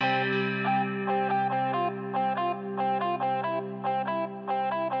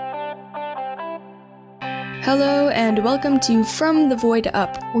Hello and welcome to From the Void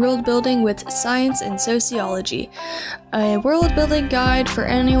Up, World Building with Science and Sociology, a world building guide for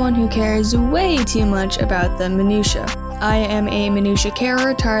anyone who cares way too much about the minutiae. I am a minutia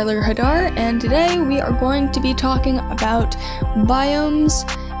carer, Tyler Hadar, and today we are going to be talking about biomes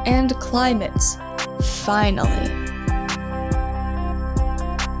and climates. Finally.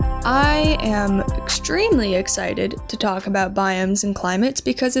 I am extremely excited to talk about biomes and climates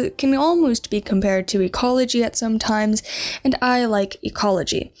because it can almost be compared to ecology at some times, and I like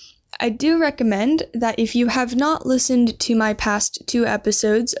ecology. I do recommend that if you have not listened to my past two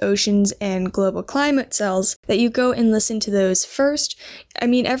episodes, Oceans and Global Climate Cells, that you go and listen to those first. I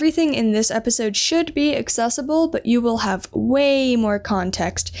mean, everything in this episode should be accessible, but you will have way more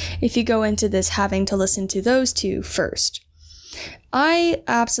context if you go into this having to listen to those two first. I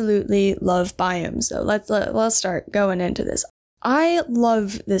absolutely love biomes, though. Let's start going into this. I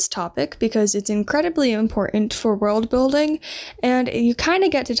love this topic because it's incredibly important for world building, and you kind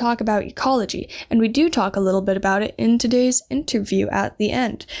of get to talk about ecology, and we do talk a little bit about it in today's interview at the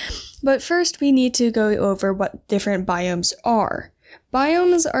end. But first, we need to go over what different biomes are.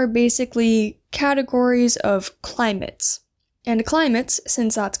 Biomes are basically categories of climates. And climates,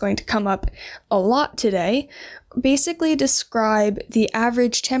 since that's going to come up a lot today, basically describe the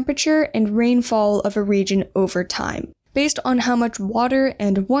average temperature and rainfall of a region over time. Based on how much water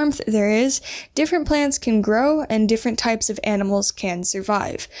and warmth there is, different plants can grow and different types of animals can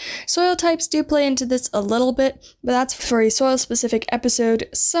survive. Soil types do play into this a little bit, but that's for a soil-specific episode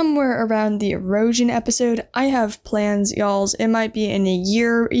somewhere around the erosion episode. I have plans, y'alls. It might be in a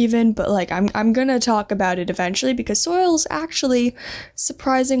year even, but I'm gonna talk about it eventually because soil is actually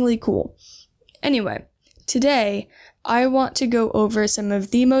surprisingly cool. Anyway, today, I want to go over some of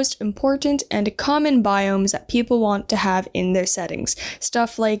the most important and common biomes that people want to have in their settings.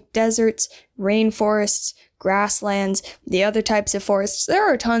 Stuff like deserts, rainforests, grasslands, the other types of forests.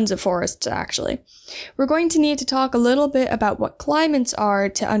 There are tons of forests, actually. We're going to need to talk a little bit about what climates are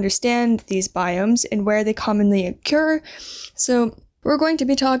to understand these biomes and where they commonly occur. So, we're going to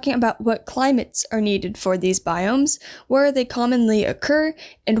be talking about what climates are needed for these biomes, where they commonly occur,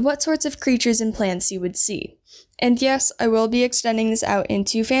 and what sorts of creatures and plants you would see. And yes, I will be extending this out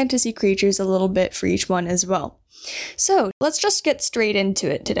into fantasy creatures a little bit for each one as well. So, let's just get straight into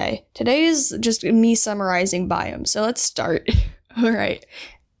it today. Today is just me summarizing biomes, so let's start. Alright,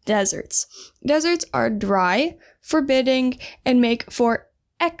 deserts. Deserts are dry, forbidding, and make for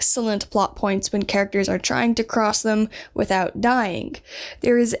excellent plot points when characters are trying to cross them without dying.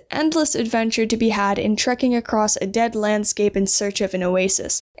 There is endless adventure to be had in trekking across a dead landscape in search of an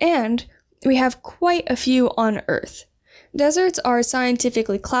oasis. And we have quite a few on Earth. Deserts are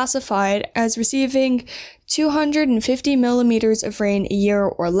scientifically classified as receiving 250 millimeters of rain a year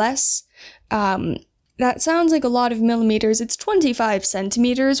or less. That sounds like a lot of millimeters. It's 25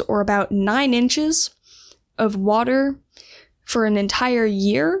 centimeters or about 9 inches of water for an entire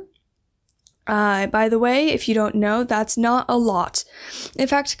year. By the way, if you don't know, that's not a lot. In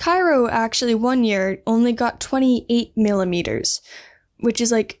fact, Cairo actually one year only got 28 millimeters, which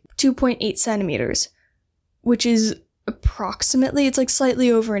is like 2.8 centimeters, which is approximately, it's like slightly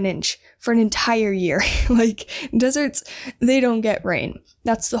over an inch for an entire year. Deserts, they don't get rain.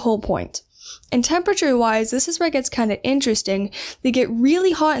 That's the whole point. And temperature-wise, this is where it gets kind of interesting. They get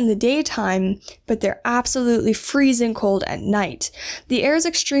really hot in the daytime, but they're absolutely freezing cold at night. The air is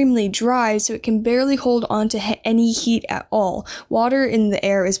extremely dry, so it can barely hold on to any heat at all. Water in the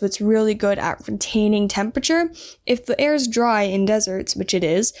air is what's really good at retaining temperature. If the air is dry in deserts, which it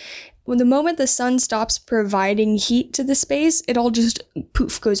is, when the moment the sun stops providing heat to the space, it all just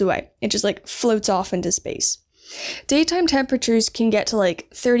poof goes away. It just floats off into space. Daytime temperatures can get to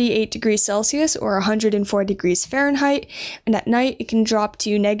 38 degrees Celsius or 104 degrees Fahrenheit, and at night it can drop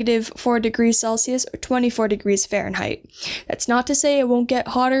to -4 degrees Celsius or 24 degrees Fahrenheit. That's not to say it won't get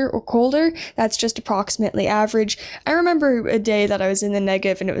hotter or colder, that's just approximately average. I remember a day that I was in the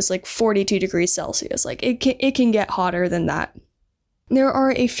negative and it was 42 degrees Celsius. It can get hotter than that. There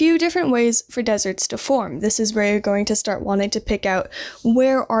are a few different ways for deserts to form. This is where you're going to start wanting to pick out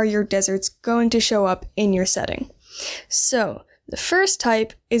where are your deserts going to show up in your setting. So, the first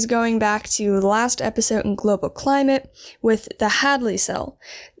type is going back to the last episode in Global Climate with the Hadley cell.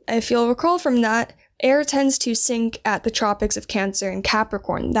 If you'll recall from that, Air tends to sink at the tropics of Cancer and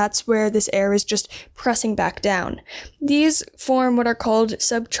Capricorn. That's where this air is just pressing back down. These form what are called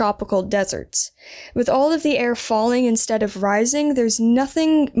subtropical deserts. With all of the air falling instead of rising, there's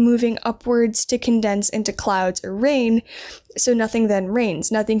nothing moving upwards to condense into clouds or rain, so nothing then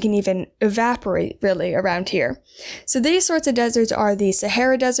rains. Nothing can even evaporate, really, around here. So these sorts of deserts are the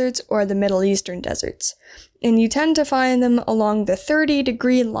Sahara deserts or the Middle Eastern deserts. And you tend to find them along the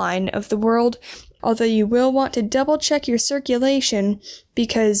 30-degree line of the world, although you will want to double-check your circulation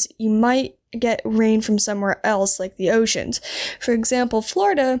because you might get rain from somewhere else, like the oceans. For example,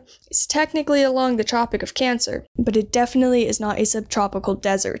 Florida is technically along the Tropic of Cancer, but it definitely is not a subtropical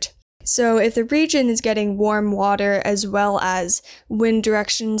desert. So if the region is getting warm water as well as wind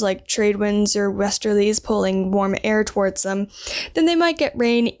directions like trade winds or westerlies pulling warm air towards them, then they might get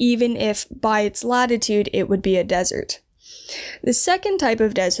rain even if by its latitude it would be a desert. The second type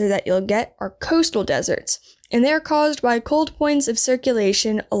of desert that you'll get are coastal deserts, and they are caused by cold points of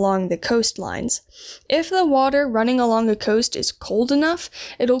circulation along the coastlines. If the water running along a coast is cold enough,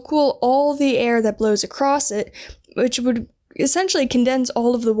 it'll cool all the air that blows across it, which would essentially condense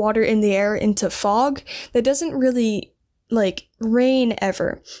all of the water in the air into fog that doesn't really, rain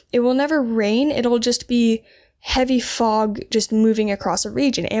ever. It will never rain, it'll just be heavy fog just moving across a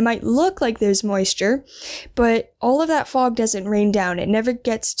region. It might look like there's moisture, but all of that fog doesn't rain down. It never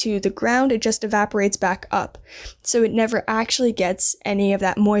gets to the ground, it just evaporates back up. So it never actually gets any of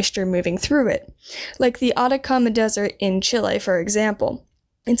that moisture moving through it. Like the Atacama Desert in Chile, for example.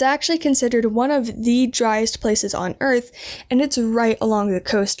 It's actually considered one of the driest places on Earth, and it's right along the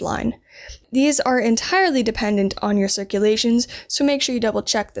coastline. These are entirely dependent on your circulations, so make sure you double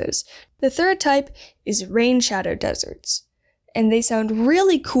check those. The third type is rain shadow deserts. And they sound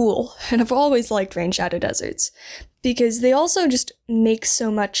really cool, and I've always liked rain shadow deserts, because they also just make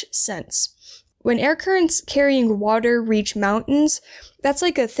so much sense. When air currents carrying water reach mountains, that's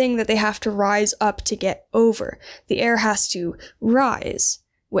like a thing that they have to rise up to get over. The air has to rise.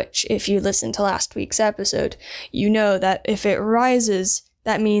 Which, if you listened to last week's episode, you know that if it rises,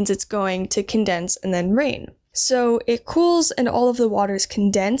 that means it's going to condense and then rain. So it cools and all of the waters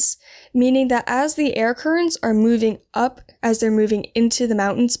condense, meaning that as the air currents are moving up as they're moving into the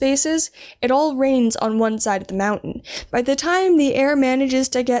mountain spaces, it all rains on one side of the mountain. By the time the air manages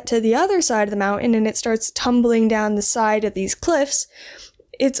to get to the other side of the mountain and it starts tumbling down the side of these cliffs,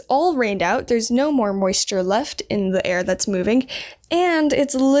 it's all rained out, there's no more moisture left in the air that's moving, and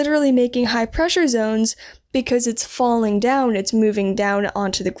it's literally making high pressure zones because it's falling down, it's moving down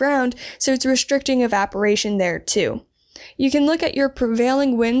onto the ground, so it's restricting evaporation there too. You can look at your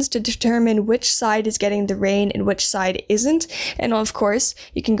prevailing winds to determine which side is getting the rain and which side isn't, and of course,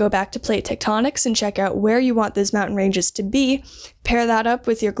 you can go back to plate tectonics and check out where you want those mountain ranges to be, pair that up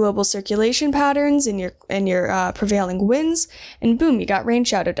with your global circulation patterns and your prevailing winds, and boom, you got rain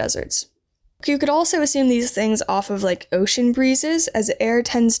shadow deserts. You could also assume these things off of ocean breezes, as air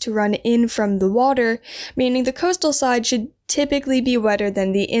tends to run in from the water, meaning the coastal side should typically be wetter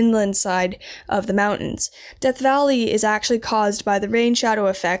than the inland side of the mountains. Death Valley is actually caused by the rain shadow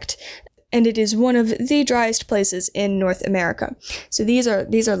effect, and it is one of the driest places in North America. So these are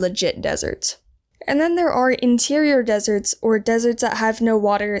legit deserts. And then there are interior deserts, or deserts that have no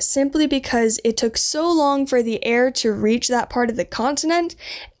water simply because it took so long for the air to reach that part of the continent,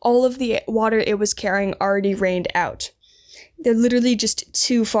 all of the water it was carrying already rained out. They're literally just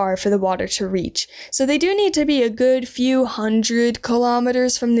too far for the water to reach. So they do need to be a good few hundred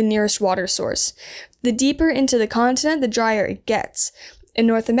kilometers from the nearest water source. The deeper into the continent, the drier it gets. In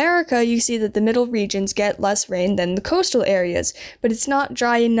North America, you see that the middle regions get less rain than the coastal areas, but it's not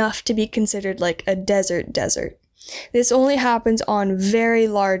dry enough to be considered like a desert. This only happens on very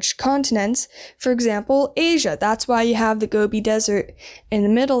large continents. For example, Asia. That's why you have the Gobi Desert in the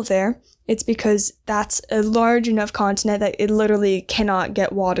middle there. It's because that's a large enough continent that it literally cannot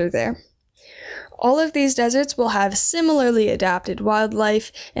get water there. All of these deserts will have similarly adapted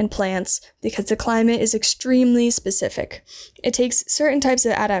wildlife and plants because the climate is extremely specific. It takes certain types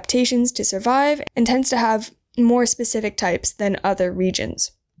of adaptations to survive and tends to have more specific types than other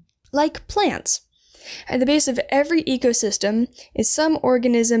regions. Like plants. At the base of every ecosystem is some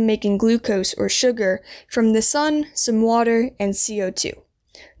organism making glucose or sugar from the sun, some water, and CO2.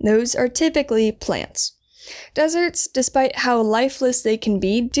 Those are typically plants. Deserts, despite how lifeless they can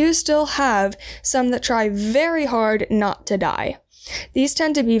be, do still have some that try very hard not to die. These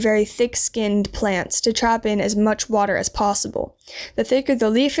tend to be very thick-skinned plants to trap in as much water as possible. The thicker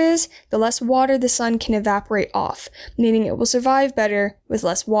the leaf is, the less water the sun can evaporate off, meaning it will survive better with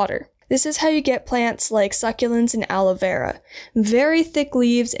less water. This is how you get plants like succulents and aloe vera. Very thick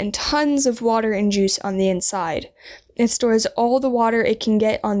leaves and tons of water and juice on the inside. It stores all the water it can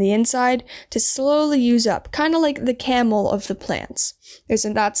get on the inside to slowly use up, kind of like the camel of the plants.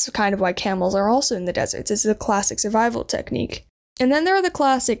 And that's kind of why camels are also in the deserts. It's a classic survival technique. And then there are the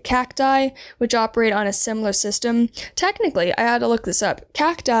classic cacti, which operate on a similar system. Technically, I had to look this up.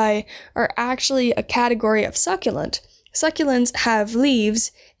 Cacti are actually a category of succulent. Succulents have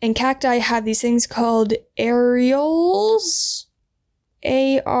leaves, and cacti have these things called areoles.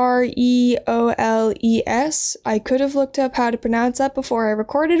 Areoles. I could have looked up how to pronounce that before I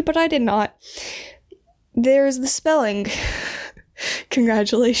recorded, but I did not. There's the spelling.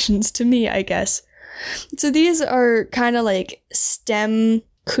 Congratulations to me, I guess. So these are kind of like stem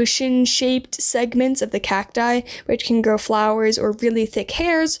cushion-shaped segments of the cacti, which can grow flowers or really thick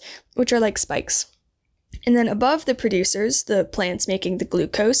hairs, which are like spikes. And then above the producers, the plants making the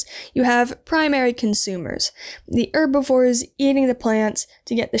glucose, you have primary consumers, the herbivores eating the plants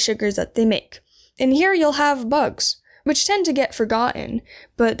to get the sugars that they make. And here you'll have bugs, which tend to get forgotten,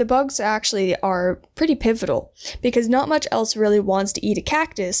 but the bugs actually are pretty pivotal because not much else really wants to eat a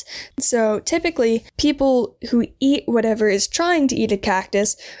cactus. So typically, people who eat whatever is trying to eat a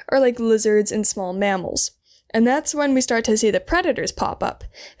cactus are like lizards and small mammals. And that's when we start to see the predators pop up.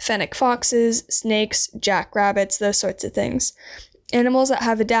 Fennec foxes, snakes, jackrabbits, those sorts of things. Animals that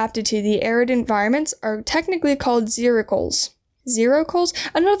have adapted to the arid environments are technically called xerocoles. Xerocoles?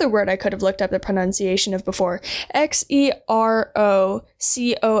 Another word I could have looked up the pronunciation of before. Xerocoles.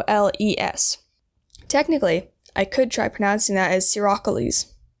 Technically, I could try pronouncing that as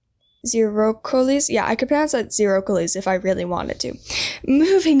Xerocoles. Xerocoles? Yeah, I could pronounce that Xerocoles if I really wanted to.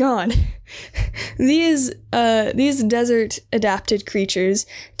 Moving on. These desert-adapted creatures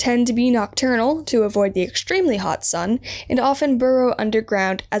tend to be nocturnal to avoid the extremely hot sun, and often burrow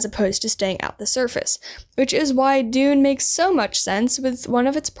underground as opposed to staying at the surface, which is why Dune makes so much sense, with one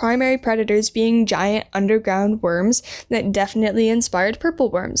of its primary predators being giant underground worms that definitely inspired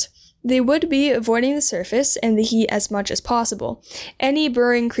purple worms. They would be avoiding the surface and the heat as much as possible. Any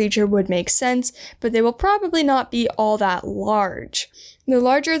burrowing creature would make sense, but they will probably not be all that large. The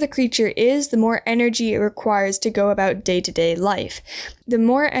larger the creature is, the more energy it requires to go about day-to-day life. The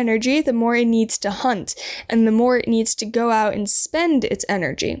more energy, the more it needs to hunt, and the more it needs to go out and spend its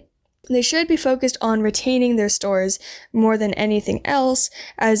energy. They should be focused on retaining their stores more than anything else,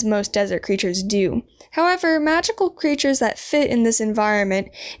 as most desert creatures do. However, magical creatures that fit in this environment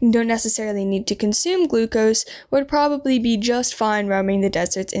and don't necessarily need to consume glucose would probably be just fine roaming the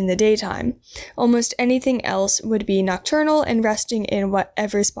deserts in the daytime. Almost anything else would be nocturnal and resting in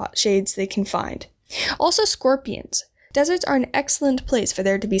whatever spot shades they can find. Also scorpions. Deserts are an excellent place for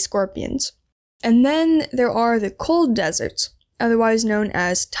there to be scorpions. And then there are the cold deserts, otherwise known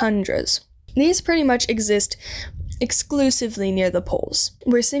as tundras. These pretty much exist exclusively near the poles,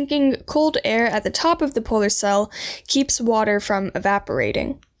 where sinking cold air at the top of the polar cell keeps water from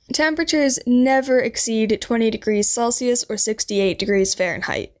evaporating. Temperatures never exceed 20 degrees Celsius or 68 degrees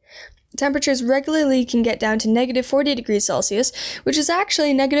Fahrenheit. Temperatures regularly can get down to negative 40 degrees Celsius, which is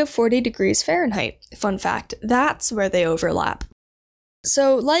actually negative 40 degrees Fahrenheit. Fun fact, that's where they overlap.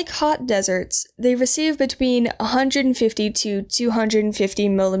 So, like hot deserts, they receive between 150 to 250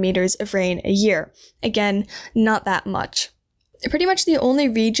 millimeters of rain a year. Again, not that much. Pretty much the only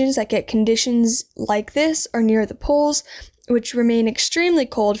regions that get conditions like this are near the poles, which remain extremely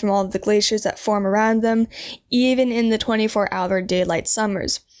cold from all of the glaciers that form around them, even in the 24-hour daylight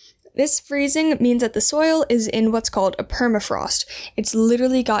summers. This freezing means that the soil is in what's called a permafrost. It's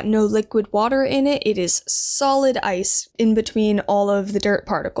literally got no liquid water in it. It is solid ice in between all of the dirt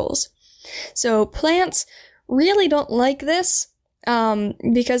particles. So plants really don't like this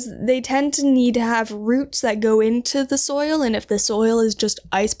because they tend to need to have roots that go into the soil, and if the soil is just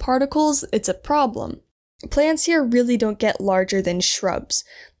ice particles, it's a problem. Plants here really don't get larger than shrubs.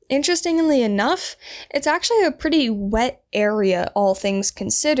 Interestingly enough, it's actually a pretty wet area, all things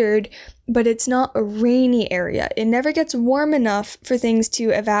considered, but it's not a rainy area. It never gets warm enough for things to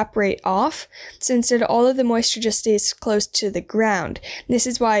evaporate off, so instead all of the moisture just stays close to the ground. This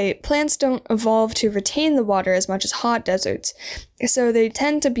is why plants don't evolve to retain the water as much as hot deserts, so they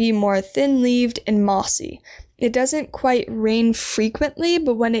tend to be more thin-leaved and mossy. It doesn't quite rain frequently,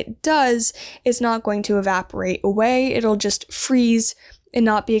 but when it does, it's not going to evaporate away. It'll just freeze and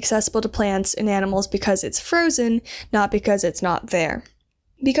not be accessible to plants and animals because it's frozen, not because it's not there.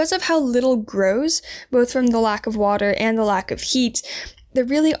 Because of how little grows, both from the lack of water and the lack of heat, there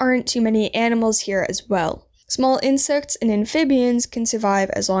really aren't too many animals here as well. Small insects and amphibians can survive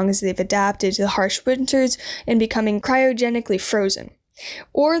as long as they've adapted to the harsh winters and becoming cryogenically frozen.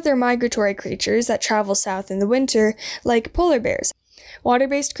 or they're migratory creatures that travel south in the winter, like polar bears.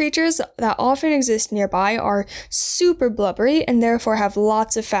 Water-based creatures that often exist nearby are super blubbery and therefore have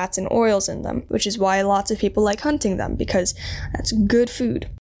lots of fats and oils in them, which is why lots of people like hunting them, because that's good food.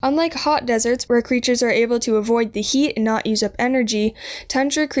 Unlike hot deserts, where creatures are able to avoid the heat and not use up energy,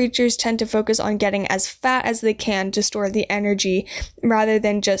 tundra creatures tend to focus on getting as fat as they can to store the energy, rather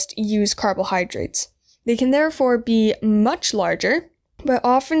than just use carbohydrates. They can therefore be much larger, but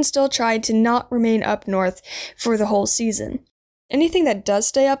often still try to not remain up north for the whole season. Anything that does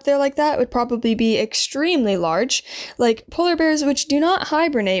stay up there like that would probably be extremely large, like polar bears, which do not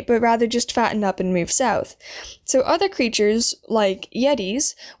hibernate but rather just fatten up and move south. So other creatures, like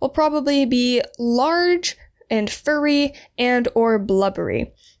yetis, will probably be large and furry and or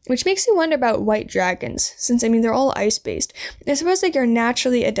blubbery, which makes me wonder about white dragons, since they're all ice-based. I suppose they are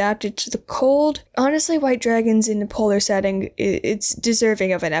naturally adapted to the cold. Honestly, white dragons in a polar setting, it's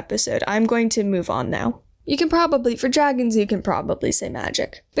deserving of an episode. I'm going to move on now. For dragons, you can probably say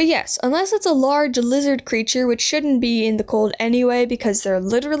magic. But yes, unless it's a large lizard creature, which shouldn't be in the cold anyway because they're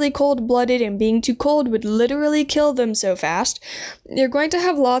literally cold-blooded and being too cold would literally kill them so fast, you're going to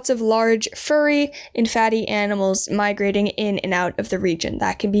have lots of large, furry, and fatty animals migrating in and out of the region.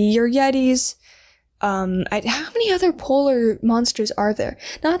 That can be your yetis. How many other polar monsters are there?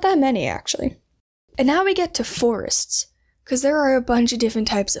 Not that many, actually. And now we get to forests, because there are a bunch of different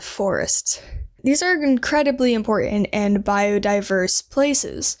types of forests. These are incredibly important and biodiverse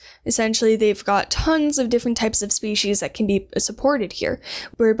places. Essentially, they've got tons of different types of species that can be supported here,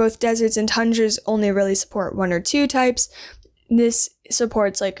 where both deserts and tundras only really support one or two types. This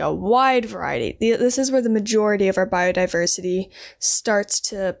supports a wide variety. This is where the majority of our biodiversity starts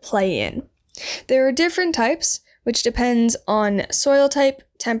to play in. There are different types, which depends on soil type,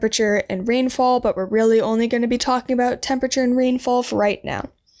 temperature, and rainfall, but we're really only going to be talking about temperature and rainfall for right now.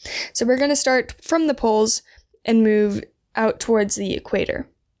 So we're going to start from the poles and move out towards the equator.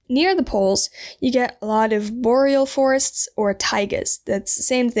 Near the poles, you get a lot of boreal forests or taigas. That's the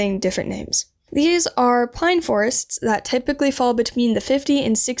same thing, different names. These are pine forests that typically fall between the 50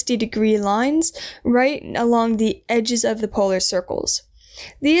 and 60 degree lines, right along the edges of the polar circles.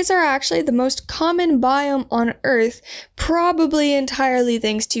 These are actually the most common biome on Earth, probably entirely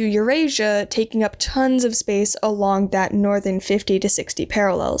thanks to Eurasia taking up tons of space along that northern 50 to 60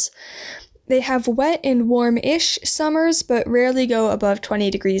 parallels. They have wet and warm-ish summers, but rarely go above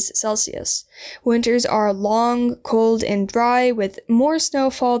 20 degrees Celsius. Winters are long, cold, and dry, with more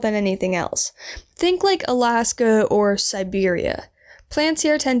snowfall than anything else. Think like Alaska or Siberia. Plants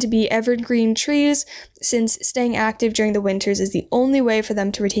here tend to be evergreen trees, since staying active during the winters is the only way for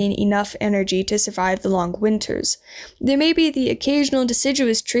them to retain enough energy to survive the long winters. There may be the occasional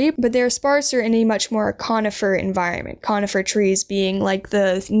deciduous tree, but they are sparser in a much more conifer environment, conifer trees being like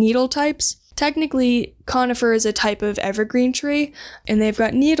the needle types. Technically, conifer is a type of evergreen tree, and they've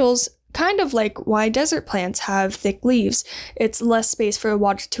got needles, kind of like why desert plants have thick leaves. It's less space for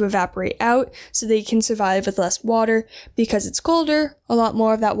water to evaporate out, so they can survive with less water. Because it's colder, a lot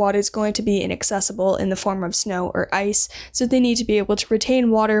more of that water is going to be inaccessible in the form of snow or ice, so they need to be able to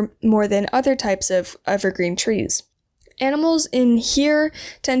retain water more than other types of evergreen trees. Animals in here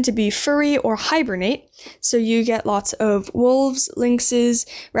tend to be furry or hibernate, so you get lots of wolves, lynxes,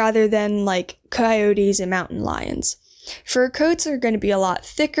 rather than coyotes and mountain lions. Fur coats are going to be a lot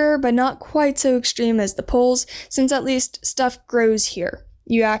thicker, but not quite so extreme as the poles, since at least stuff grows here.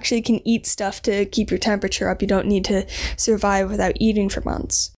 You actually can eat stuff to keep your temperature up. You don't need to survive without eating for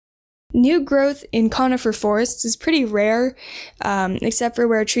months. New growth in conifer forests is pretty rare, except for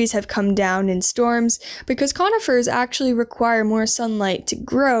where trees have come down in storms, because conifers actually require more sunlight to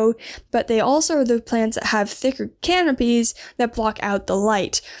grow, but they also are the plants that have thicker canopies that block out the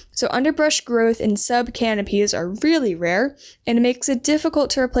light. So underbrush growth in sub-canopies are really rare, and it makes it difficult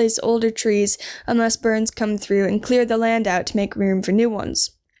to replace older trees unless burns come through and clear the land out to make room for new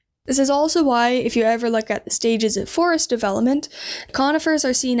ones. This is also why, if you ever look at the stages of forest development, conifers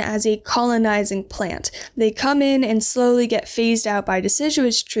are seen as a colonizing plant. They come in and slowly get phased out by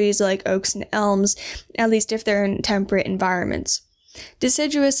deciduous trees like oaks and elms, at least if they're in temperate environments.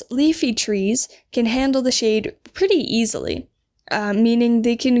 Deciduous leafy trees can handle the shade pretty easily, meaning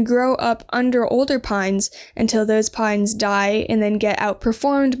they can grow up under older pines until those pines die and then get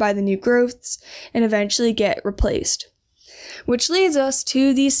outperformed by the new growths and eventually get replaced. Which leads us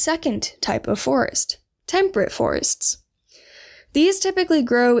to the second type of forest, temperate forests. These typically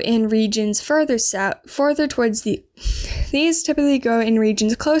grow in regions These typically grow in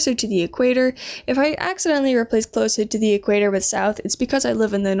regions closer to the equator. If I accidentally replace closer to the equator with south, it's because I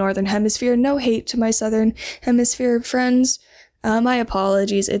live in the northern hemisphere. No hate to my southern hemisphere friends. My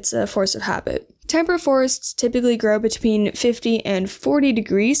apologies, it's a force of habit. Temperate forests typically grow between 50 and 40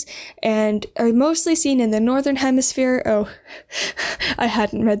 degrees and are mostly seen in the northern hemisphere. Oh, I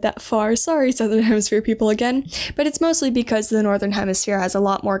hadn't read that far. Sorry, southern hemisphere people again. But it's mostly because the northern hemisphere has a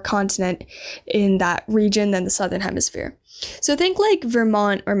lot more continent in that region than the southern hemisphere. So think like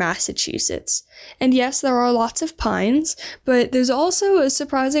Vermont or Massachusetts. And yes, there are lots of pines, but there's also a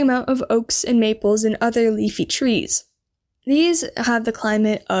surprising amount of oaks and maples and other leafy trees. These have the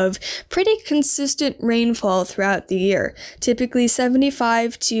climate of pretty consistent rainfall throughout the year, typically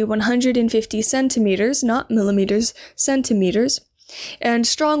 75 to 150 centimeters, not millimeters, centimeters, and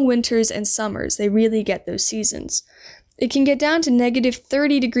strong winters and summers. They really get those seasons. It can get down to negative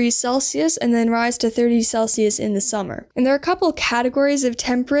 30 degrees Celsius and then rise to 30 Celsius in the summer. And there are a couple categories of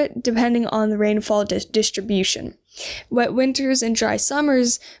temperate depending on the rainfall distribution. Wet winters and dry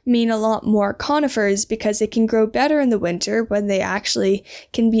summers mean a lot more conifers because they can grow better in the winter when they actually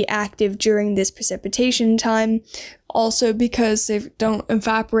can be active during this precipitation time. Also because they don't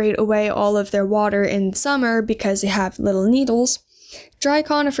evaporate away all of their water in summer because they have little needles. Dry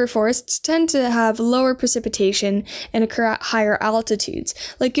conifer forests tend to have lower precipitation and occur at higher altitudes.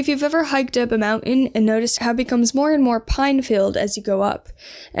 Like if you've ever hiked up a mountain and noticed how it becomes more and more pine-filled as you go up.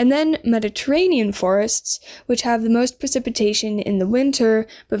 And then Mediterranean forests, which have the most precipitation in the winter,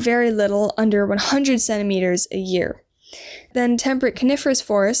 but very little, under 100 centimeters a year. Then temperate coniferous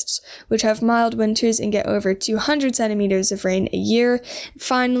forests, which have mild winters and get over 200 centimeters of rain a year.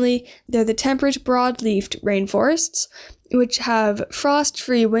 Finally, they're the temperate broad-leafed rainforests, which have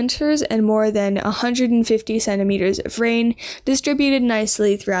frost-free winters and more than 150 centimeters of rain distributed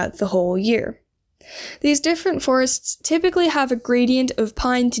nicely throughout the whole year. These different forests typically have a gradient of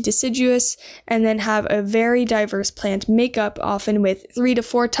pine to deciduous and then have a very diverse plant makeup, often with 3 to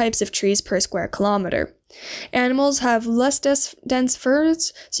 4 types of trees per square kilometer. Animals have less dense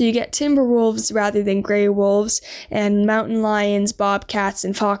furs, so you get timber wolves rather than gray wolves, and mountain lions, bobcats,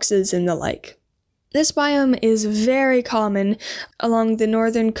 and foxes and the like. This biome is very common along the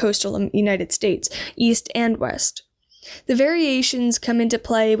northern coastal United States, east and west. The variations come into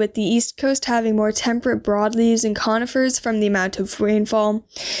play with the East Coast having more temperate broadleaves and conifers from the amount of rainfall.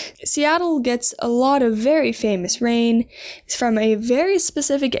 Seattle gets a lot of very famous rain from a very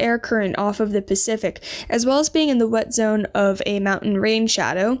specific air current off of the Pacific, as well as being in the wet zone of a mountain rain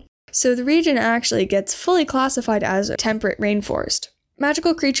shadow. So the region actually gets fully classified as a temperate rainforest.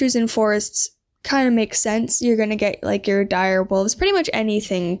 Magical creatures in forests kind of makes sense. You're going to get like your dire wolves. Pretty much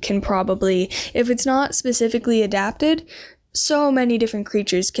anything can probably, if it's not specifically adapted, so many different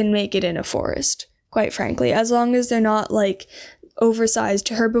creatures can make it in a forest, quite frankly. As long as they're not like oversized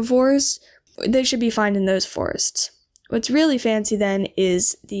herbivores, they should be fine in those forests. What's really fancy then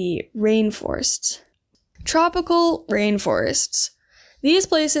is the rainforests. Tropical rainforests. These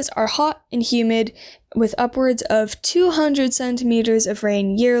places are hot and humid with upwards of 200 centimeters of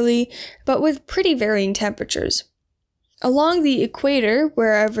rain yearly, but with pretty varying temperatures. Along the equator,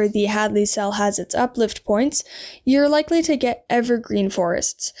 wherever the Hadley cell has its uplift points, you're likely to get evergreen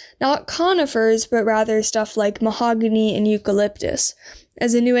forests. Not conifers, but rather stuff like mahogany and eucalyptus.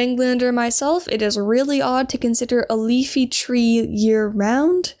 As a New Englander myself, it is really odd to consider a leafy tree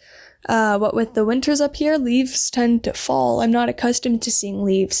year-round. What with the winters up here, leaves tend to fall. I'm not accustomed to seeing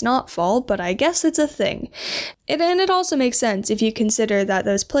leaves not fall, but I guess it's a thing. And it also makes sense if you consider that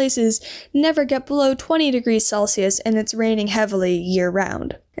those places never get below 20 degrees Celsius and it's raining heavily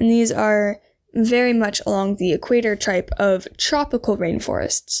year-round. And these are very much along the equator type of tropical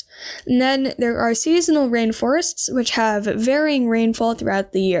rainforests. And then there are seasonal rainforests, which have varying rainfall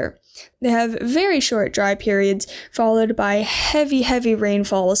throughout the year. They have very short dry periods, followed by heavy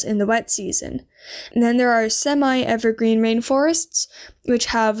rainfalls in the wet season. And then there are semi-evergreen rainforests, which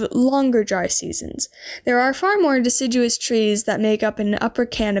have longer dry seasons. There are far more deciduous trees that make up an upper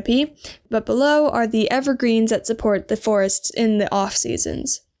canopy, but below are the evergreens that support the forests in the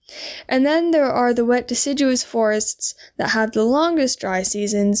off-seasons. And then there are the wet deciduous forests that have the longest dry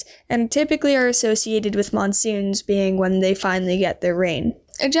seasons, and typically are associated with monsoons being when they finally get their rain.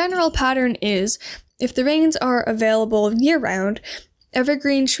 A general pattern is, if the rains are available year-round,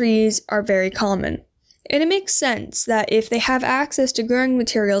 evergreen trees are very common. And it makes sense that if they have access to growing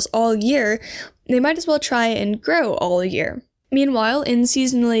materials all year, they might as well try and grow all year. Meanwhile, in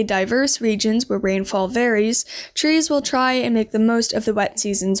seasonally diverse regions where rainfall varies, trees will try and make the most of the wet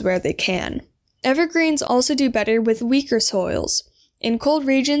seasons where they can. Evergreens also do better with weaker soils. In cold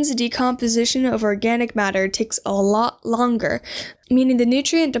regions, the decomposition of organic matter takes a lot longer, meaning the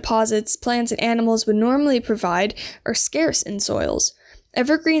nutrient deposits plants and animals would normally provide are scarce in soils.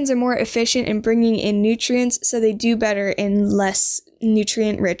 Evergreens are more efficient in bringing in nutrients, so they do better in less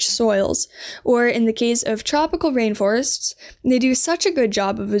nutrient-rich soils. Or in the case of tropical rainforests, they do such a good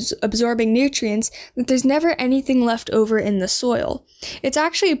job of absorbing nutrients that there's never anything left over in the soil. It's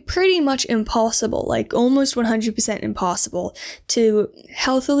actually pretty much impossible, like almost 100% impossible, to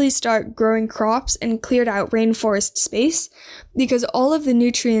healthily start growing crops in cleared out rainforest space because all of the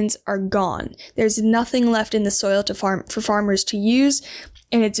nutrients are gone. There's nothing left in the soil for farmers to use.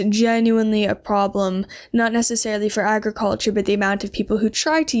 And it's genuinely a problem, not necessarily for agriculture, but the amount of people who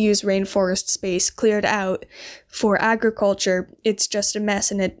try to use rainforest space cleared out for agriculture, it's just a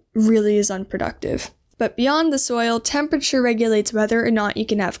mess and it really is unproductive. But beyond the soil, temperature regulates whether or not you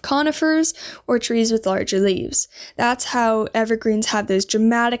can have conifers or trees with larger leaves. That's how evergreens have those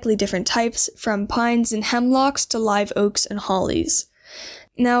dramatically different types, from pines and hemlocks to live oaks and hollies.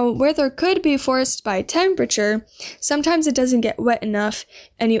 Now, where there could be forest by temperature, sometimes it doesn't get wet enough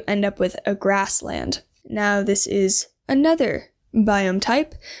and you end up with a grassland. Now, this is another biome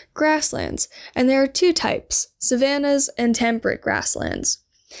type, grasslands, and there are two types, savannas and temperate grasslands.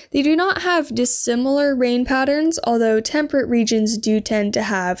 They do not have dissimilar rain patterns, although temperate regions do tend to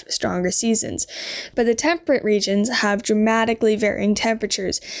have stronger seasons. But the temperate regions have dramatically varying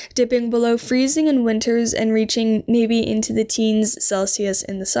temperatures, dipping below freezing in winters and reaching maybe into the teens Celsius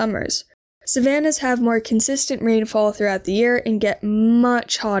in the summers. Savannas have more consistent rainfall throughout the year and get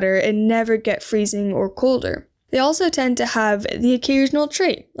much hotter and never get freezing or colder. They also tend to have the occasional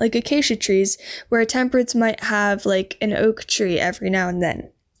tree, like acacia trees, where temperates might have like an oak tree every now and then.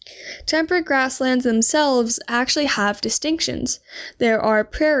 Temperate grasslands themselves actually have distinctions. There are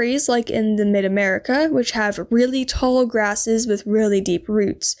prairies, like in the Mid-America, which have really tall grasses with really deep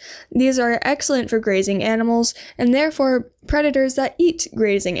roots. These are excellent for grazing animals, and therefore predators that eat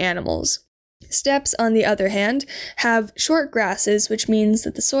grazing animals. Steppes, on the other hand, have short grasses, which means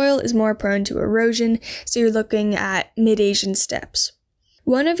that the soil is more prone to erosion, so you're looking at mid-Asian steppes.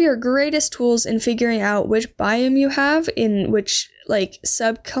 One of your greatest tools in figuring out which biome you have, in which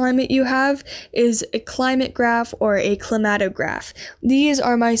subclimate you have, is a climate graph or a climatograph. These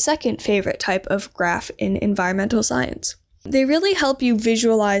are my second favorite type of graph in environmental science. They really help you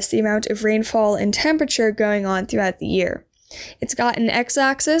visualize the amount of rainfall and temperature going on throughout the year. It's got an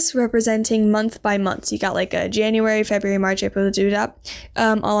x-axis representing month by month. So you got like a January, February, March, April,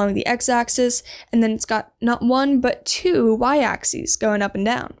 along the x-axis, and then it's got not one but two y-axes going up and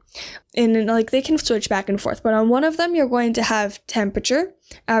down. And they can switch back and forth, but on one of them you're going to have temperature,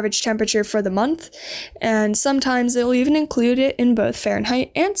 average temperature for the month, and sometimes they'll even include it in both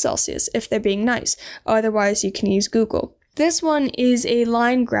Fahrenheit and Celsius if they're being nice. Otherwise, you can use Google. This one is a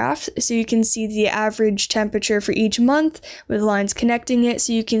line graph, so you can see the average temperature for each month with lines connecting it,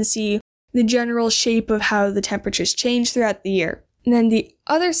 so you can see the general shape of how the temperatures change throughout the year. And then the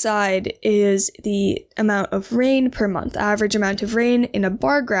other side is the amount of rain per month, average amount of rain in a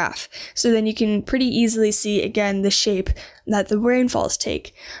bar graph. So then you can pretty easily see, again, the shape that the rainfalls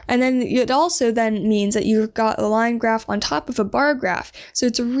take. And then it also then means that you've got a line graph on top of a bar graph. So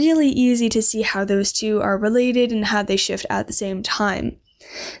it's really easy to see how those two are related and how they shift at the same time.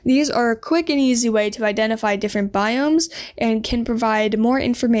 These are a quick and easy way to identify different biomes and can provide more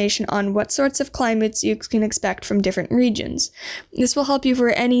information on what sorts of climates you can expect from different regions. This will help you for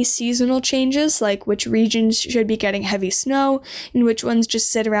any seasonal changes, like which regions should be getting heavy snow and which ones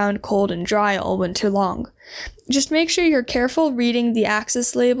just sit around cold and dry all winter long. Just make sure you're careful reading the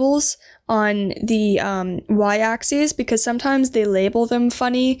axis labels on the y-axis, because sometimes they label them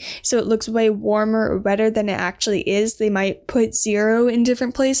funny, so it looks way warmer or wetter than it actually is. They might put 0 in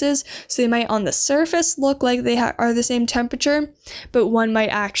different places, so they might on the surface look like they are the same temperature, but one might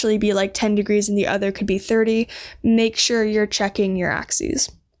actually be like 10 degrees and the other could be 30. Make sure you're checking your axes.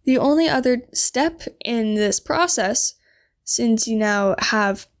 The only other step in this process, since you now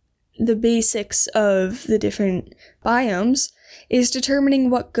have the basics of the different biomes, is determining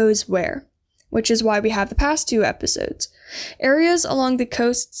what goes where, which is why we have the past two episodes. Areas along the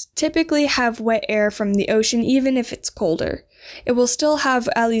coasts typically have wet air from the ocean even if it's colder. It will still have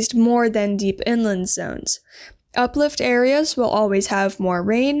at least more than deep inland zones. Uplift areas will always have more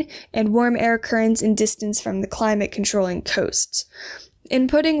rain and warm air currents in distance from the climate-controlling coasts.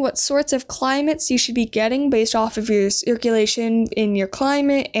 Inputting what sorts of climates you should be getting based off of your circulation in your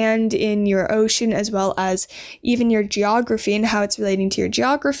climate and in your ocean, as well as even your geography and how it's relating to your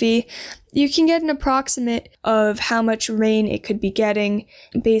geography, you can get an approximate of how much rain it could be getting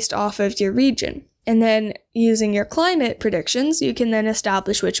based off of your region. And then using your climate predictions, you can then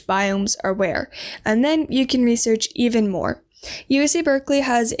establish which biomes are where. And then you can research even more. UC Berkeley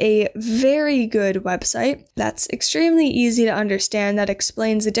has a very good website that's extremely easy to understand that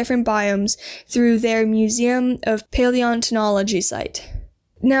explains the different biomes through their Museum of Paleontology site.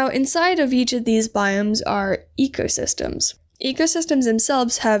 Now, inside of each of these biomes are ecosystems. Ecosystems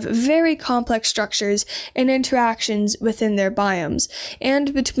themselves have very complex structures and interactions within their biomes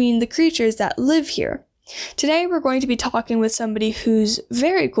and between the creatures that live here. Today, we're going to be talking with somebody who's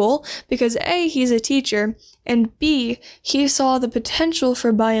very cool because A, he's a teacher, and B, he saw the potential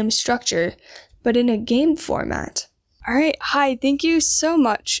for biome structure, but in a game format. All right, hi, thank you so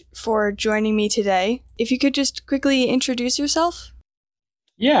much for joining me today. If you could just quickly introduce yourself.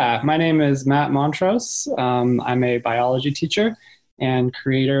 Yeah, my name is Matt Montrose. I'm a biology teacher and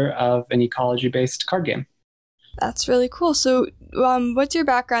creator of an ecology-based card game. That's really cool. So, what's your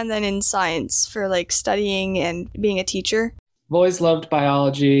background then in science for like studying and being a teacher? I've always loved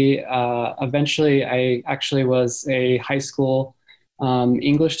biology. Eventually, I actually was a high school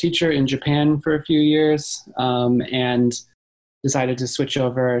English teacher in Japan for a few years, and decided to switch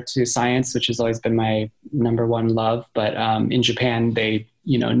over to science, which has always been my number one love. But in Japan, they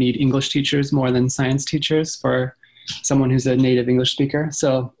need English teachers more than science teachers for someone who's a native English speaker.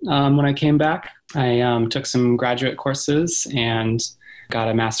 So when I came back, I took some graduate courses and got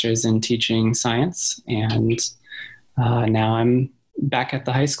a master's in teaching science. And now I'm back at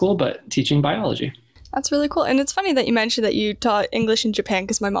the high school, but teaching biology. That's really cool. And it's funny that you mentioned that you taught English in Japan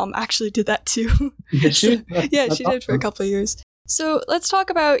because my mom actually did that too. Did she? That's she did for a couple of years. So let's talk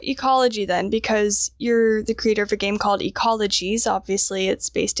about ecology then, because you're the creator of a game called Ecologies. Obviously, it's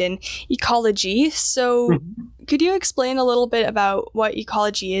based in ecology. So could you explain a little bit about what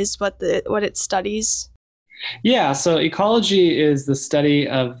ecology is, what it studies? Yeah, so ecology is the study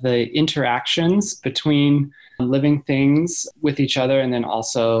of the interactions between living things with each other and then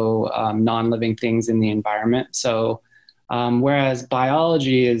also non-living things in the environment. So whereas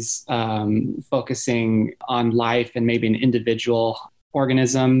biology is focusing on life and maybe an individual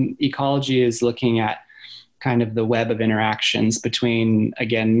organism, ecology is looking at kind of the web of interactions between,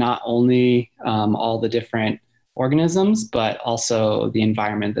 again, not only all the different organisms, but also the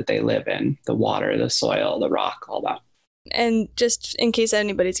environment that they live in, the water, the soil, the rock, all that. And just in case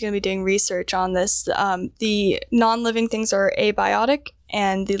anybody's going to be doing research on this, the non-living things are abiotic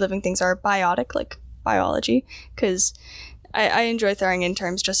and the living things are biotic, like biology, because I enjoy throwing in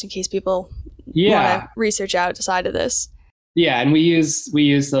terms just in case people want to research outside of this. Yeah, and we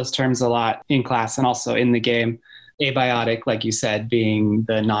use those terms a lot in class and also in the game. Abiotic, like you said, being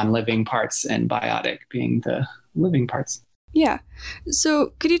the non-living parts and biotic being the living parts. Yeah.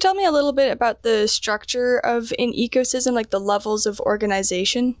 So could you tell me a little bit about the structure of an ecosystem, like the levels of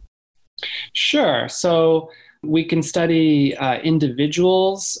organization? Sure. So we can study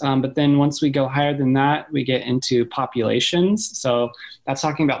individuals, but then once we go higher than that, we get into populations. So that's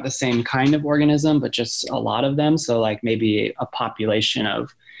talking about the same kind of organism, but just a lot of them. So like maybe a population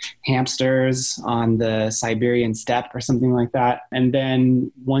of hamsters on the Siberian steppe or something like that. And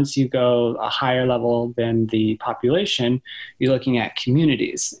then once you go a higher level than the population, you're looking at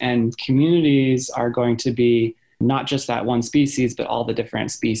communities. And communities are going to be not just that one species, but all the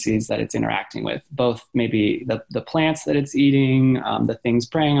different species that it's interacting with, both maybe the plants that it's eating, the things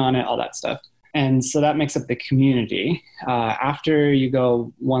preying on it, all that stuff. And so that makes up the community. After you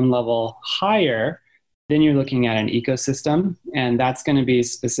go one level higher, then you're looking at an ecosystem, and that's going to be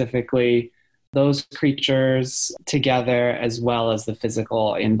specifically those creatures together as well as the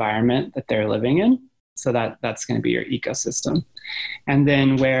physical environment that they're living in. So that's going to be your ecosystem. And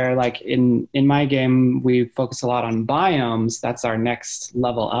then where like in my game, we focus a lot on biomes, that's our next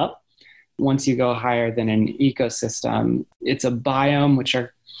level up. Once you go higher than an ecosystem, it's a biome, which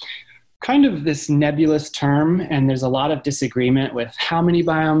are kind of this nebulous term. And there's a lot of disagreement with how many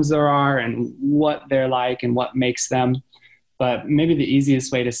biomes there are and what they're like and what makes them. But maybe the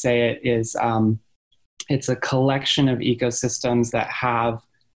easiest way to say it is it's a collection of ecosystems that have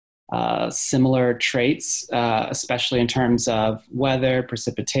similar traits, especially in terms of weather,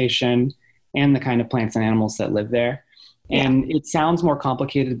 precipitation, and the kind of plants and animals that live there. Yeah. And it sounds more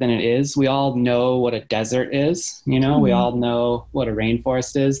complicated than it is. We all know what a desert is, we all know what a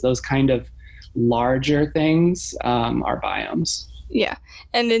rainforest is. Those kind of larger things are biomes. Yeah.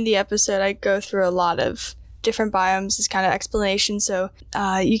 And in the episode, I go through a lot of different biomes as kind of explanation, so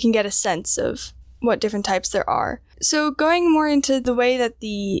you can get a sense of what different types there are. So going more into the way that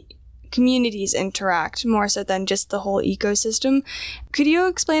the communities interact more so than just the whole ecosystem, could you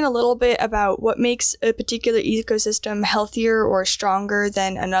explain a little bit about what makes a particular ecosystem healthier or stronger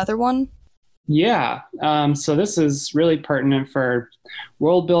than another one? Yeah. So this is really pertinent for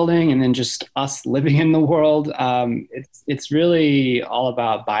world building and then just us living in the world. It's really all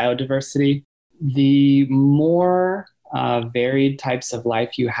about biodiversity. The more varied types of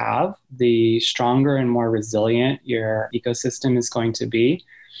life you have, the stronger and more resilient your ecosystem is going to be.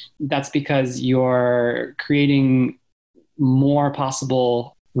 That's because you're creating more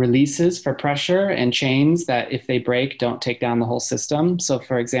possible releases for pressure and chains that, if they break, don't take down the whole system. So,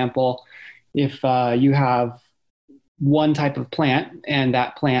 for example, if you have one type of plant and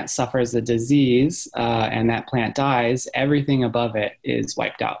that plant suffers a disease and that plant dies, everything above it is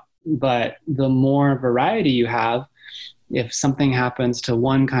wiped out. But the more variety you have, if something happens to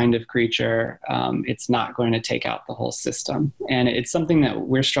one kind of creature, it's not going to take out the whole system. And it's something that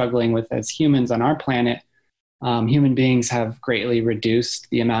we're struggling with as humans on our planet. Human beings have greatly reduced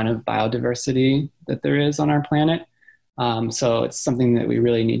the amount of biodiversity that there is on our planet. So it's something that we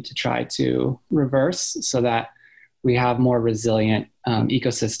really need to try to reverse so that we have more resilient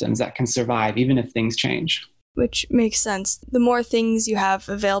ecosystems that can survive even if things change. Which makes sense. The more things you have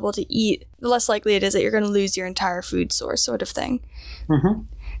available to eat, the less likely it is that you're going to lose your entire food source, sort of thing. Mm-hmm.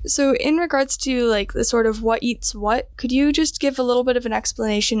 So in regards to like the sort of what eats what, could you just give a little bit of an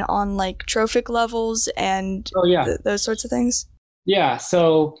explanation on like trophic levels and those sorts of things? Yeah,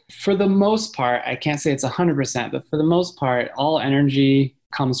 so for the most part, I can't say it's 100%, but for the most part, all energy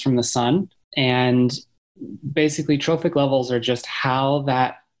comes from the sun. And basically, trophic levels are just how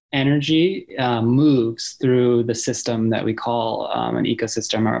that energy moves through the system that we call an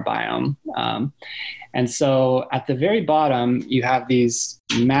ecosystem or a biome. And so at the very bottom, you have these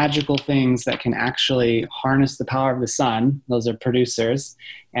magical things that can actually harness the power of the sun. Those are producers.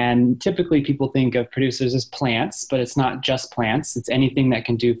 And typically people think of producers as plants, but it's not just plants. It's anything that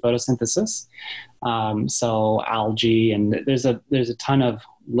can do photosynthesis. So algae, and there's a ton of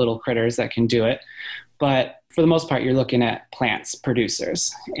little critters that can do it. But for the most part, you're looking at plants,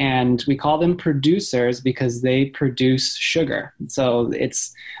 producers. And we call them producers because they produce sugar. So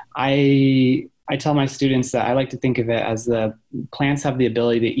I tell my students that I like to think of it as the plants have the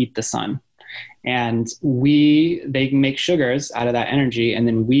ability to eat the sun. And they make sugars out of that energy, and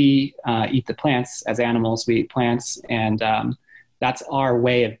then we eat the plants. As animals, we eat plants, and that's our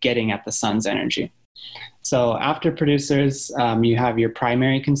way of getting at the sun's energy. So after producers, you have your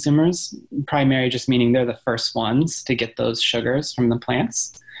primary consumers. Primary just meaning they're the first ones to get those sugars from the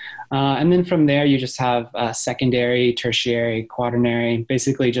plants. And then from there, you just have secondary, tertiary, quaternary,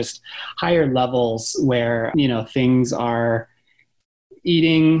 basically just higher levels where, things are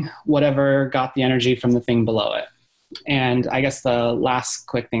eating whatever got the energy from the thing below it. And I guess the last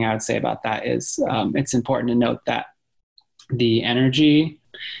quick thing I would say about that is it's important to note that the energy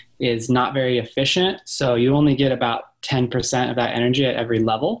is not very efficient. So you only get about 10% of that energy at every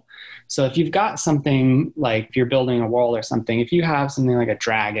level. So if you've got something like, if you're building a world or something, if you have something like a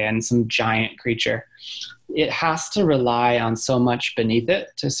dragon, some giant creature, it has to rely on so much beneath it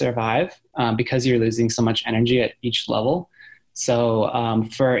to survive because you're losing so much energy at each level. So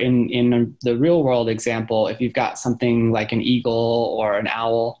for in the real world example, if you've got something like an eagle or an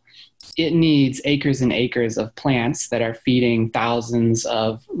owl, it needs acres and acres of plants that are feeding thousands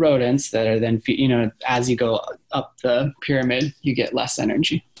of rodents that are then, as you go up the pyramid, you get less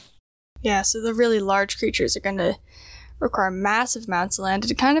energy. Yeah, so the really large creatures are going to require massive amounts of land.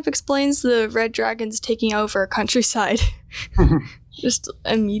 It kind of explains the red dragons taking over a countryside just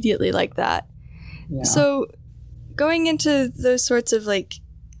immediately like that. Yeah. So going into those sorts of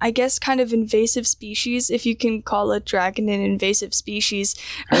I guess kind of invasive species, if you can call a dragon an invasive species,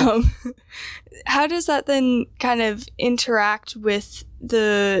 how does that then kind of interact with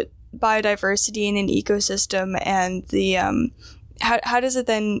the biodiversity in an ecosystem, and the how does it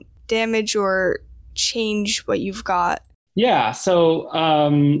then damage or change what you've got? Yeah, so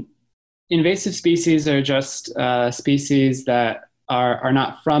invasive species are just species that are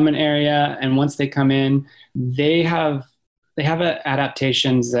not from an area, and once they come in, they have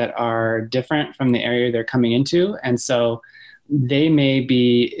adaptations that are different from the area they're coming into. And so they may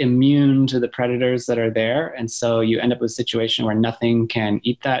be immune to the predators that are there. And so you end up with a situation where nothing can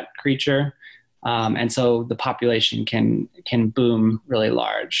eat that creature. And so the population can boom really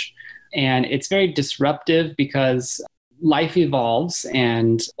large. And it's very disruptive because life evolves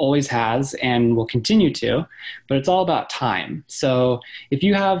and always has and will continue to, but it's all about time. So if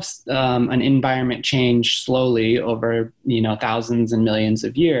you have an environment change slowly over, thousands and millions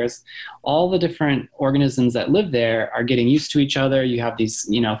of years, all the different organisms that live there are getting used to each other. You have these,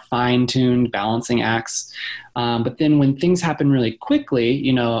 fine-tuned balancing acts. But then when things happen really quickly,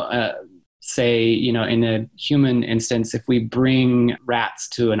 say, in a human instance, if we bring rats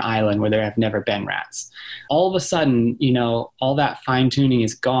to an island where there have never been rats, all of a sudden, all that fine tuning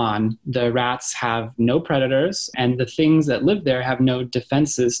is gone. The rats have no predators, and the things that live there have no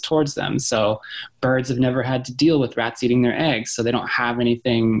defenses towards them. So birds have never had to deal with rats eating their eggs. So they don't have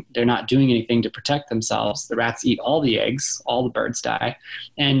anything, they're not doing anything to protect themselves. The rats eat all the eggs, all the birds die.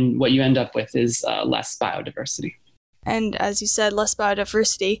 And what you end up with is less biodiversity. And as you said, less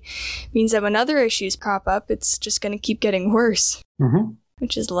biodiversity means that when other issues crop up, it's just going to keep getting worse,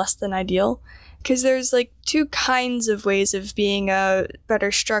 which is less than ideal. Because there's like two kinds of ways of being a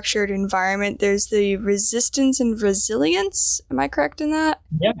better structured environment. There's the resistance and resilience. Am I correct in that?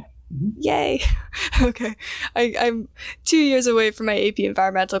 Yeah. Yay. Okay. I'm 2 years away from my AP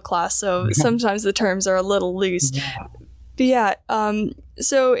environmental class, so sometimes the terms are a little loose. Yeah. But yeah,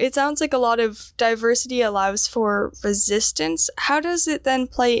 so it sounds like a lot of diversity allows for resistance. How does it then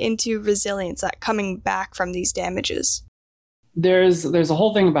play into resilience, that coming back from these damages? There's a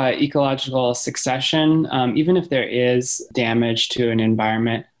whole thing about ecological succession. Even if there is damage to an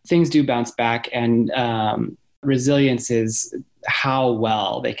environment, things do bounce back, and resilience is how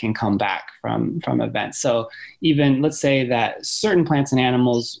well they can come back from events. So even let's say that certain plants and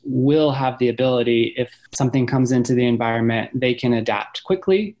animals will have the ability, if something comes into the environment, they can adapt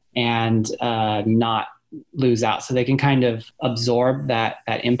quickly and not lose out. So they can kind of absorb that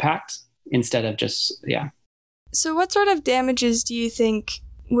impact instead of just, So what sort of damages do you think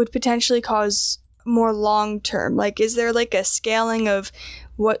would potentially cause more long-term? Like, is there like a scaling of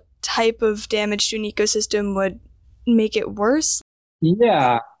what type of damage to an ecosystem would make it worse?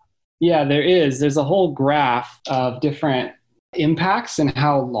 Yeah, there is. There's a whole graph of different impacts and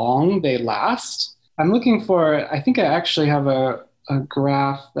how long they last. I'm looking for, I think I actually have a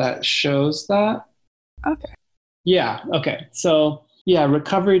graph that shows that. Okay. Yeah, okay. So,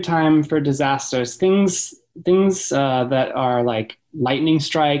 recovery time for disasters, things that are like lightning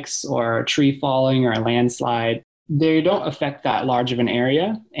strikes or tree falling or a landslide, they don't affect that large of an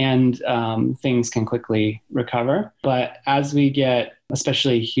area, and things can quickly recover. But as we get,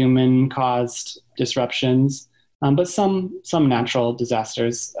 especially human-caused disruptions, but some natural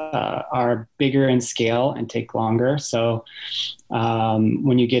disasters are bigger in scale and take longer. So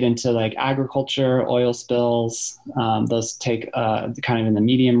when you get into like agriculture, oil spills, those take kind of in the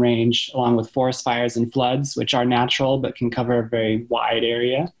medium range, along with forest fires and floods, which are natural but can cover a very wide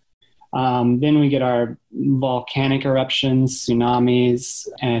area. Then we get our volcanic eruptions, tsunamis,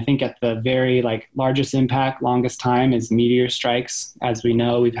 and I think at the very largest impact, longest time is meteor strikes. As we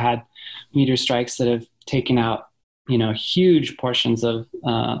know, we've had meteor strikes that have taken out, huge portions of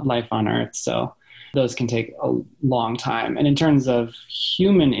life on Earth. So those can take a long time. And in terms of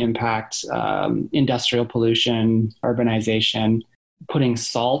human impact, industrial pollution, urbanization, putting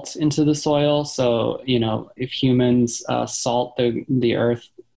salt into the soil. So, if humans salt the earth,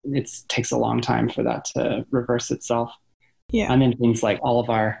 it takes a long time for that to reverse itself. Yeah. And then things like all of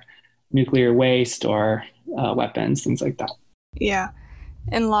our nuclear waste or weapons, things like that. Yeah.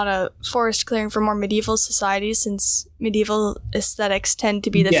 And a lot of forest clearing for more medieval societies, since medieval aesthetics tend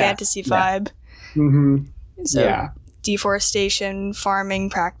to be the fantasy vibe. Mm-hmm. So deforestation, farming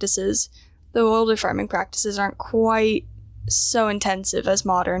practices. The older farming practices aren't quite so intensive as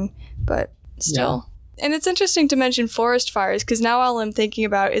modern, but still. Yeah. And it's interesting to mention forest fires, because now all I'm thinking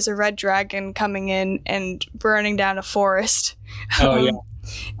about is a red dragon coming in and burning down a forest. Oh, yeah.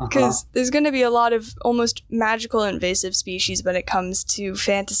 Because there's going to be a lot of almost magical invasive species when it comes to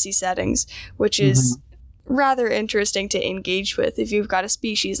fantasy settings, which is rather interesting to engage with if you've got a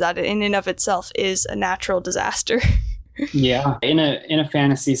species that in and of itself is a natural disaster. Yeah. In a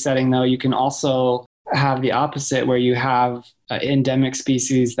fantasy setting, though, you can also have the opposite, where you have endemic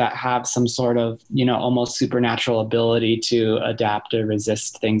species that have some sort of, almost supernatural ability to adapt or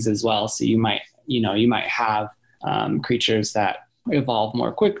resist things as well. So you might have creatures that evolve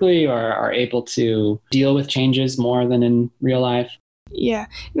more quickly or are able to deal with changes more than in real life. Yeah,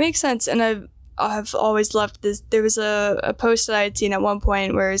 it makes sense. And I've always loved this. There was a post that I had seen at one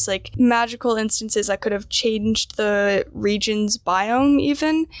point where it's like magical instances that could have changed the region's biome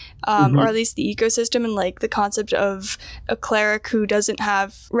even, or at least the ecosystem, and like the concept of a cleric who doesn't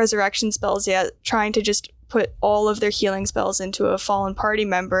have resurrection spells yet, trying to just put all of their healing spells into a fallen party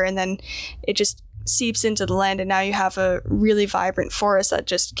member, and then it just seeps into the land, and now you have a really vibrant forest that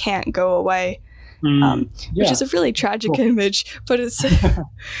just can't go away. Which is a really tragic image, but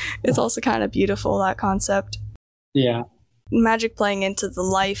it's also kind of beautiful, that concept. Yeah. Magic playing into the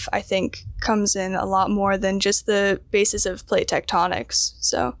life, I think, comes in a lot more than just the basis of plate tectonics.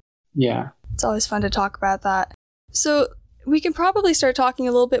 So yeah, it's always fun to talk about that. So we can probably start talking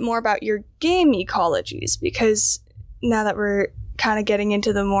a little bit more about your game ecologies, because now that we're kind of getting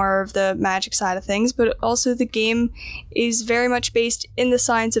into the more of the magic side of things, but also the game is very much based in the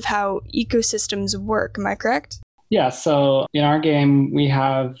science of how ecosystems work. Am I correct? Yeah, so in our game, we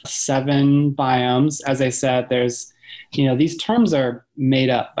have 7 biomes. As I said, there's, these terms are made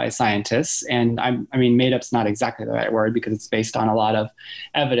up by scientists. And I mean, made up's not exactly the right word because it's based on a lot of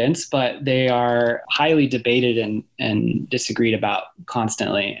evidence, but they are highly debated and disagreed about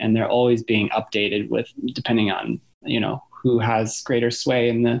constantly. And they're always being updated with, depending on, who has greater sway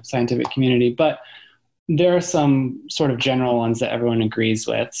in the scientific community. But there are some sort of general ones that everyone agrees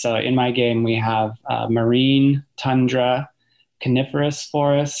with. So in my game, we have marine, tundra, coniferous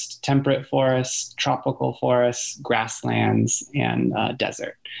forest, temperate forest, tropical forests, grasslands, and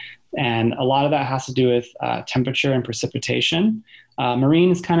desert. And a lot of that has to do with temperature and precipitation. Marine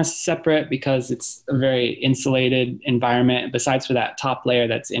is kind of separate because it's a very insulated environment. Besides for that top layer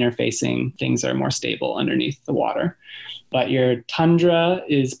that's interfacing, things are more stable underneath the water. But your tundra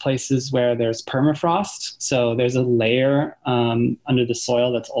is places where there's permafrost. So there's a layer under the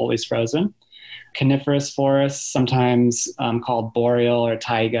soil that's always frozen. Coniferous forests, sometimes called boreal or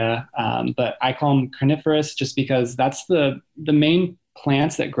taiga, but I call them coniferous just because that's the main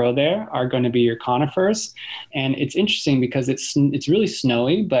plants that grow there are going to be your conifers. And it's interesting because it's really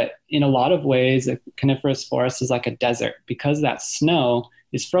snowy, but in a lot of ways, a coniferous forest is like a desert because that snow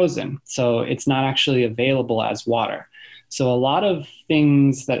is frozen. So it's not actually available as water. So a lot of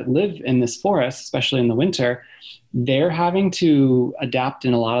things that live in this forest, especially in the winter, they're having to adapt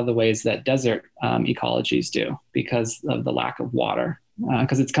in a lot of the ways that desert ecologies do because of the lack of water,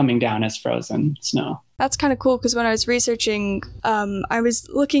 because it's coming down as frozen snow. That's kind of cool because when I was researching, I was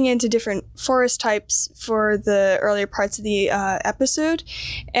looking into different forest types for the earlier parts of the episode,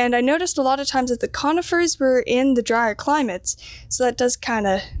 and I noticed a lot of times that the conifers were in the drier climates, so that does kind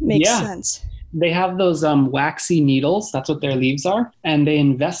of make sense. They have those waxy needles. That's what their leaves are. And they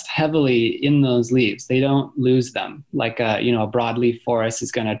invest heavily in those leaves. They don't lose them. Like a broadleaf forest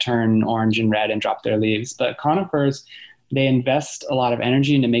is going to turn orange and red and drop their leaves. But conifers, they invest a lot of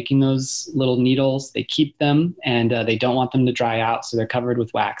energy into making those little needles. They keep them and they don't want them to dry out. So they're covered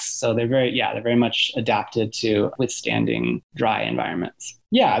with wax. So they're very much adapted to withstanding dry environments.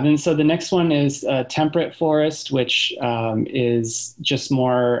 Yeah, and then so the next one is temperate forest, which is just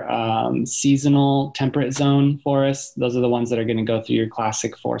more seasonal temperate zone forests. Those are the ones that are going to go through your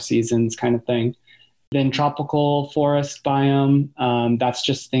classic 4 seasons kind of thing. Then tropical forest biome, that's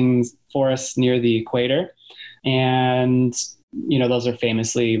just forests near the equator. And, those are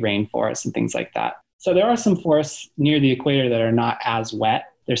famously rainforests and things like that. So there are some forests near the equator that are not as wet.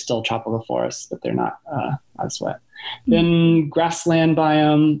 They're still tropical forests, but they're not as wet. Then grassland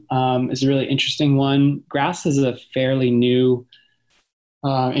biome is a really interesting one. Grass is a fairly new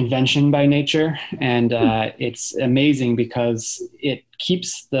invention by nature, and it's amazing because it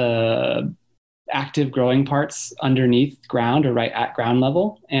keeps the active growing parts underneath ground or right at ground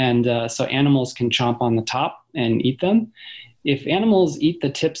level, and so animals can chomp on the top and eat them. If animals eat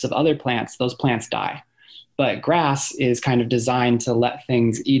the tips of other plants, those plants die. But grass is kind of designed to let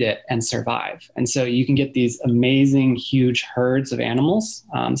things eat it and survive. And so you can get these amazing, huge herds of animals.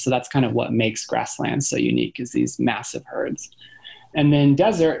 So that's kind of what makes grasslands so unique, is these massive herds. And then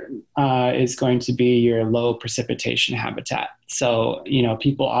desert is going to be your low precipitation habitat. So,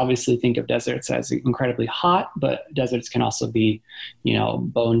 people obviously think of deserts as incredibly hot, but deserts can also be,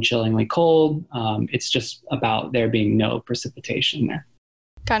 bone-chillingly cold. It's just about there being no precipitation there.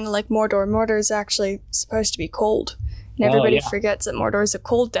 Kind of like Mordor. Mordor is actually supposed to be cold. And everybody forgets that Mordor is a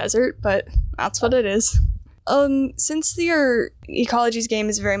cold desert, but that's what it is. Since your ecologies game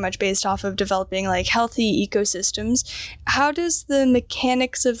is very much based off of developing like healthy ecosystems, how does the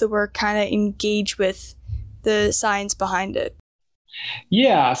mechanics of the work kind of engage with the science behind it?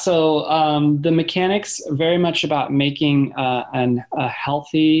 Yeah, so the mechanics are very much about making a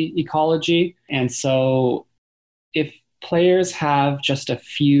healthy ecology. And so if players have just a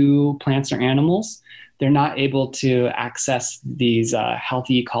few plants or animals, they're not able to access these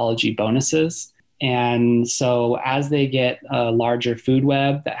healthy ecology bonuses. And so as they get a larger food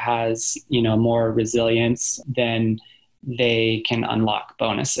web that has, more resilience, then they can unlock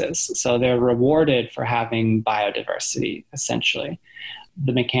bonuses. So they're rewarded for having biodiversity, essentially.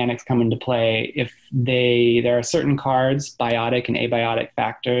 The mechanics come into play if there are certain cards, biotic and abiotic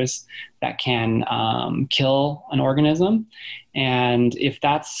factors, that can kill an organism. And if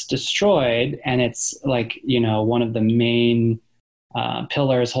that's destroyed and it's like, one of the main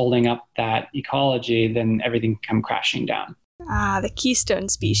pillars holding up that ecology, then everything can come crashing down. The keystone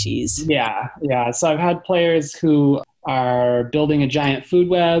species. Yeah. So I've had players who are building a giant food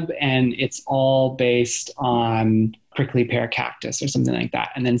web, and it's all based on prickly pear cactus or something like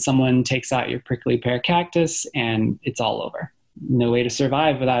that. And then someone takes out your prickly pear cactus and it's all over. No way to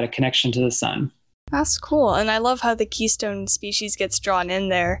survive without a connection to the sun. That's cool. And I love how the keystone species gets drawn in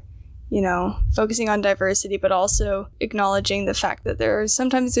there, focusing on diversity, but also acknowledging the fact that there are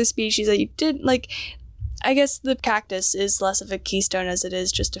sometimes those species that you did, like, I guess the cactus is less of a keystone as it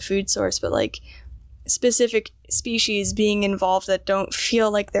is just a food source, but like specific species being involved that don't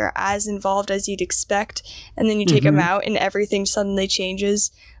feel like they're as involved as you'd expect, and then you take them out and everything suddenly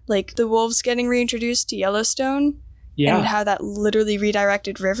changes. Like the wolves getting reintroduced to Yellowstone, and how that literally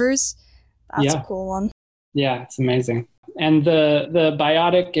redirected rivers. That's a cool one. Yeah, it's amazing. And the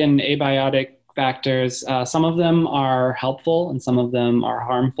biotic and abiotic factors, some of them are helpful and some of them are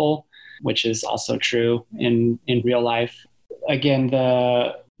harmful, which is also true in real life. Again,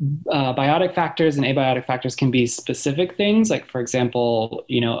 the biotic factors and abiotic factors can be specific things. Like, for example,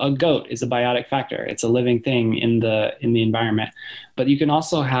 a goat is a biotic factor. It's a living thing in the environment. But you can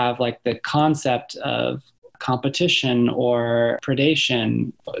also have like the concept of competition or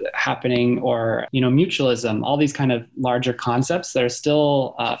predation happening, or mutualism, all these kind of larger concepts that are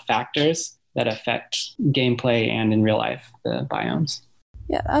still factors that affect gameplay and in real life, the biomes.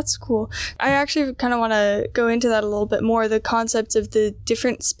 Yeah, that's cool. I actually kind of want to go into that a little bit more, the concepts of the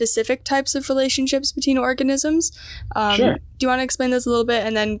different specific types of relationships between organisms. Sure. Do you want to explain those a little bit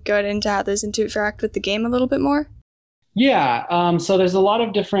and then go into how those interact with the game a little bit more? Yeah, so there's a lot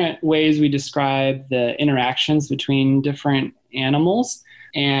of different ways we describe the interactions between different animals,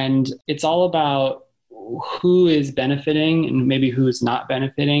 and it's all about who is benefiting and maybe who is not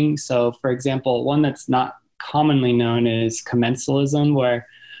benefiting. So, for example, one that's not commonly known is commensalism, where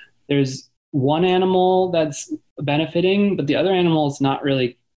there's one animal that's benefiting, but the other animal is not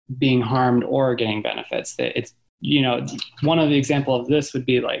really being harmed or getting benefits. It's one of the examples of this would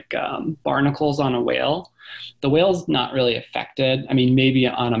be like barnacles on a whale. The whale's not really affected. I mean, maybe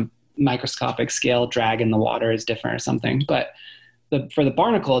on a microscopic scale, drag in the water is different or something. But for the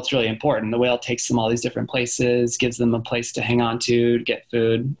barnacle, it's really important. The whale takes them all these different places, gives them a place to hang on to get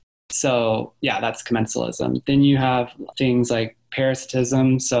food. So yeah, that's commensalism. Then you have things like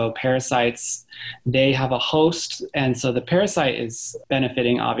parasitism. So parasites, they have a host. And so the parasite is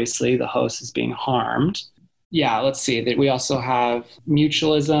benefiting, obviously. The host is being harmed. Yeah, let's see. That we also have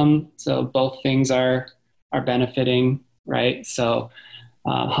mutualism. So both things are benefiting, right? So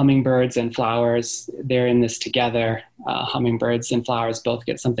hummingbirds and flowers, they're in this together. Hummingbirds and flowers both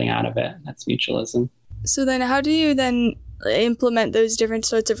get something out of it. That's mutualism. So then how do you then implement those different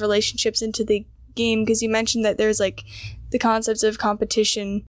sorts of relationships into the game? Because you mentioned that there's like the concepts of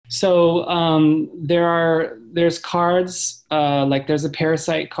competition. So there's cards, like there's a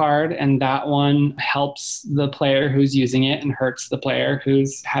parasite card, and that one helps the player who's using it and hurts the player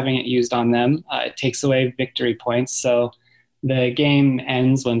who's having it used on them. It takes away victory points. So the game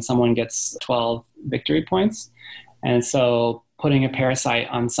ends when someone gets 12 victory points. And so putting a parasite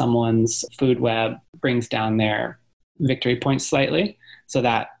on someone's food web brings down their victory points slightly. So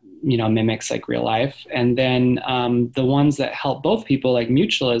that mimics like real life. And then the ones that help both people, like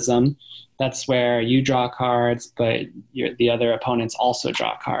mutualism, that's where you draw cards, but the other opponents also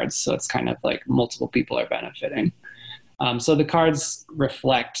draw cards. So it's kind of like multiple people are benefiting. So the cards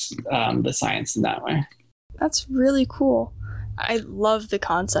reflect the science in that way. That's really cool. I love the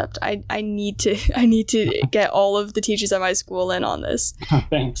concept. I need to get all of the teachers at my school in on this.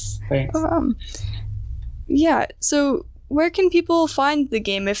 Thanks. Yeah. So where can people find the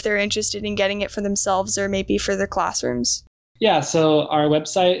game if they're interested in getting it for themselves or maybe for their classrooms? Yeah, so our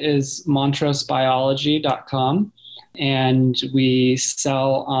website is montrosebiology.com, and we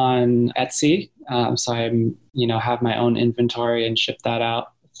sell on Etsy. So I have my own inventory and ship that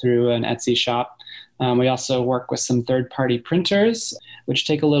out through an Etsy shop. We also work with some third-party printers, which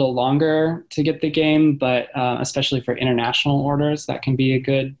take a little longer to get the game, but especially for international orders, that can be a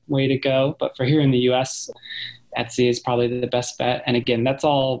good way to go. But for here in the US, Etsy is probably the best bet. And again, that's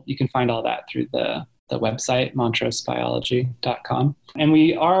all, you can find all that through the website, montrosebiology.com. And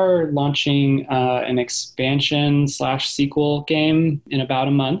we are launching an expansion/sequel game in about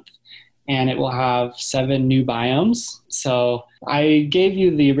a month, and it will have 7 new biomes. So I gave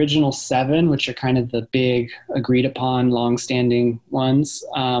you the original 7, which are kind of the big, agreed upon, long-standing ones.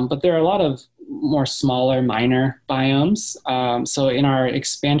 But there are a lot of more smaller, minor biomes. So in our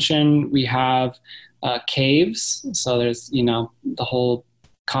expansion, we have caves. So there's, the whole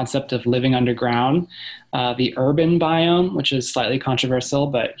concept of living underground. The urban biome, which is slightly controversial,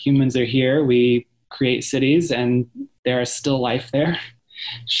 but humans are here. We create cities and there is still life there.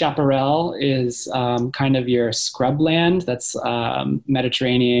 Chaparral is kind of your scrubland. That's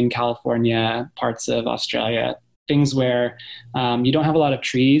Mediterranean, California, parts of Australia. Things where you don't have a lot of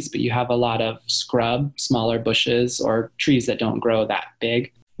trees, but you have a lot of scrub, smaller bushes, or trees that don't grow that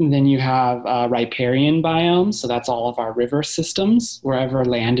big. And then you have riparian biomes. So that's all of our river systems, wherever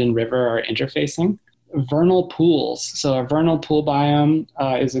land and river are interfacing. Vernal pools. So a vernal pool biome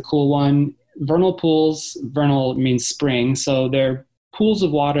is a cool one. Vernal pools, vernal means spring. So they're pools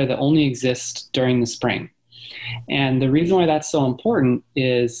of water that only exist during the spring. And the reason why that's so important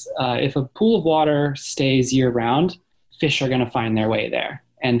is if a pool of water stays year round, fish are going to find their way there.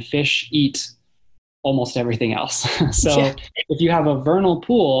 And fish eat almost everything else. So if you have a vernal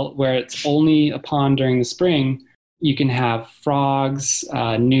pool where it's only a pond during the spring, you can have frogs,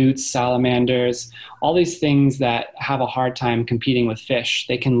 newts, salamanders, all these things that have a hard time competing with fish.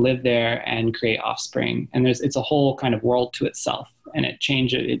 They can live there and create offspring. And it's a whole kind of world to itself. And it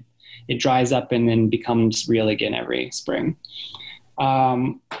dries up and then becomes real again every spring.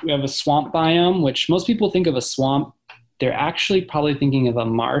 We have a swamp biome, which most people think of a swamp. They're actually probably thinking of a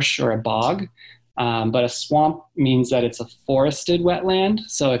marsh or a bog. But a swamp means that it's a forested wetland.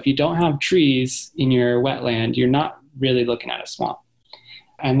 So if you don't have trees in your wetland, you're not really looking at a swamp.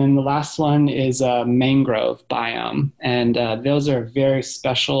 And then the last one is a mangrove biome. And those are very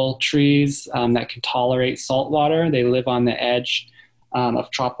special trees that can tolerate salt water. They live on the edge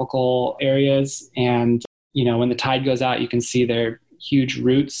of tropical areas. And, when the tide goes out, you can see their huge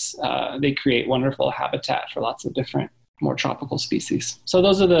roots. They create wonderful habitat for lots of different more tropical species. So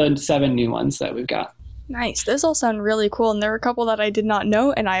those are the 7 new ones that we've got. Nice. Those all sound really cool. And there are a couple that I did not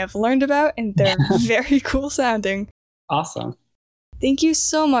know and I have learned about, and they're very cool sounding. Awesome. Thank you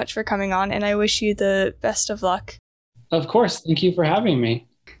so much for coming on, and I wish you the best of luck. Of course. Thank you for having me.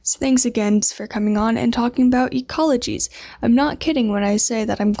 So thanks again for coming on and talking about ecologies. I'm not kidding when I say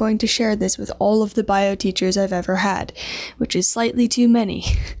that I'm going to share this with all of the bio teachers I've ever had, which is slightly too many.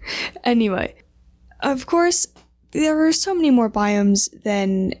 Anyway, of course, there are so many more biomes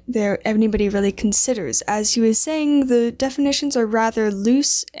than anybody really considers. As he was saying, the definitions are rather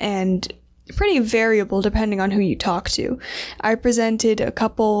loose and pretty variable depending on who you talk to. I presented a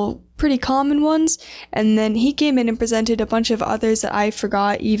couple pretty common ones, and then he came in and presented a bunch of others that I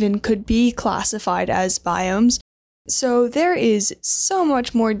forgot even could be classified as biomes. So there is so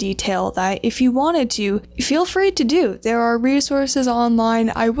much more detail that if you wanted to, feel free to do. There are resources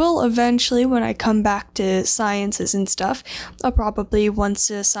online. I will eventually, when I come back to sciences and stuff, I'll probably,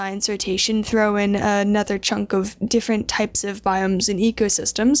 once a science rotation, throw in another chunk of different types of biomes and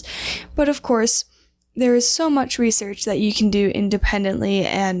ecosystems. But of course, there is so much research that you can do independently,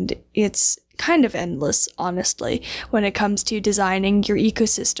 and it's kind of endless, honestly, when it comes to designing your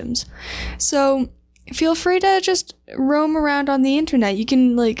ecosystems. So feel free to just roam around on the internet. You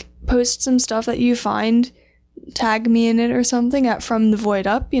can post some stuff that you find, tag me in it or something at From the Void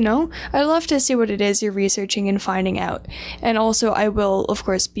Up, I'd love to see what it is you're researching and finding out. And also I will, of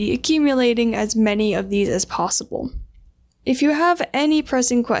course, be accumulating as many of these as possible. If you have any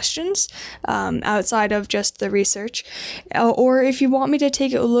pressing questions outside of just the research, or if you want me to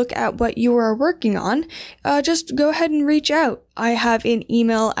take a look at what you are working on, just go ahead and reach out. I have an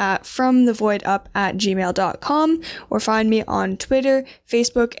email at fromthevoidup@gmail.com, or find me on Twitter,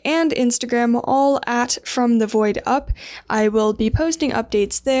 Facebook, and Instagram, all at fromthevoidup. I will be posting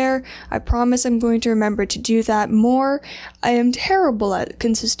updates there. I promise I'm going to remember to do that more. I am terrible at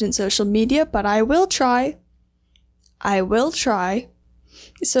consistent social media, but I will try.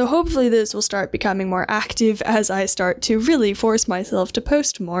 So hopefully this will start becoming more active as I start to really force myself to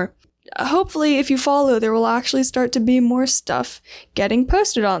post more. Hopefully if you follow, there will actually start to be more stuff getting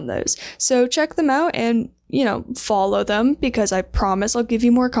posted on those. So check them out and, follow them, because I promise I'll give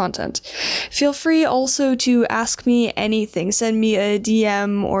you more content. Feel free also to ask me anything. Send me a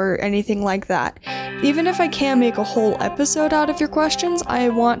DM or anything like that. Even if I can't make a whole episode out of your questions, I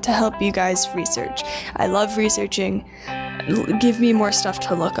want to help you guys research. I love researching. Give me more stuff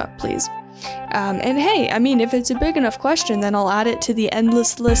to look up, please. And hey, if it's a big enough question, then I'll add it to the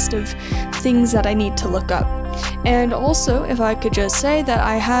endless list of things that I need to look up. And also, if I could just say that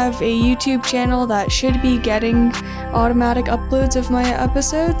I have a YouTube channel that should be getting automatic uploads of my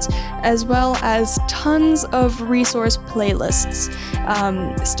episodes, as well as tons of resource playlists.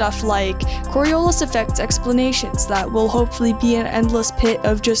 Stuff like Coriolis effects explanations that will hopefully be an endless pit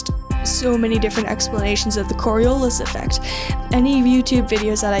of just so many different explanations of the Coriolis effect. Any YouTube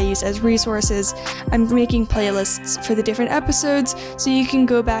videos that I use as resources, I'm making playlists for the different episodes, so you can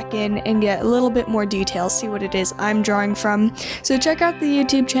go back in and get a little bit more detail, see what it is I'm drawing from. So check out the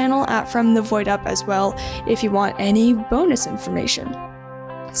YouTube channel at From the Void Up as well if you want any bonus information.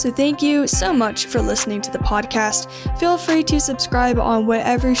 So thank you so much for listening to the podcast. Feel free to subscribe on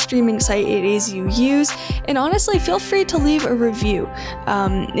whatever streaming site it is you use, and honestly, feel free to leave a review.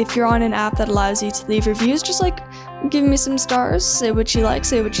 If you're on an app that allows you to leave reviews, just give me some stars, say what you like,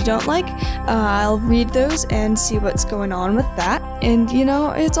 say what you don't like. I'll read those and see what's going on with that. And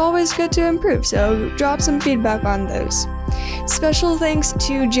it's always good to improve, so drop some feedback on those. Special thanks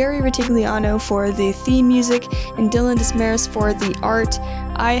to Jerry Retigliano for the theme music and Dylan Desmaris for the art.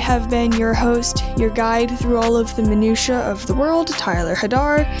 I have been your host, your guide through all of the minutiae of the world, Tyler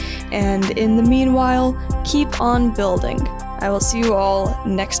Hadar, and in the meanwhile, keep on building. I will see you all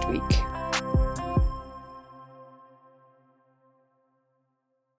next week.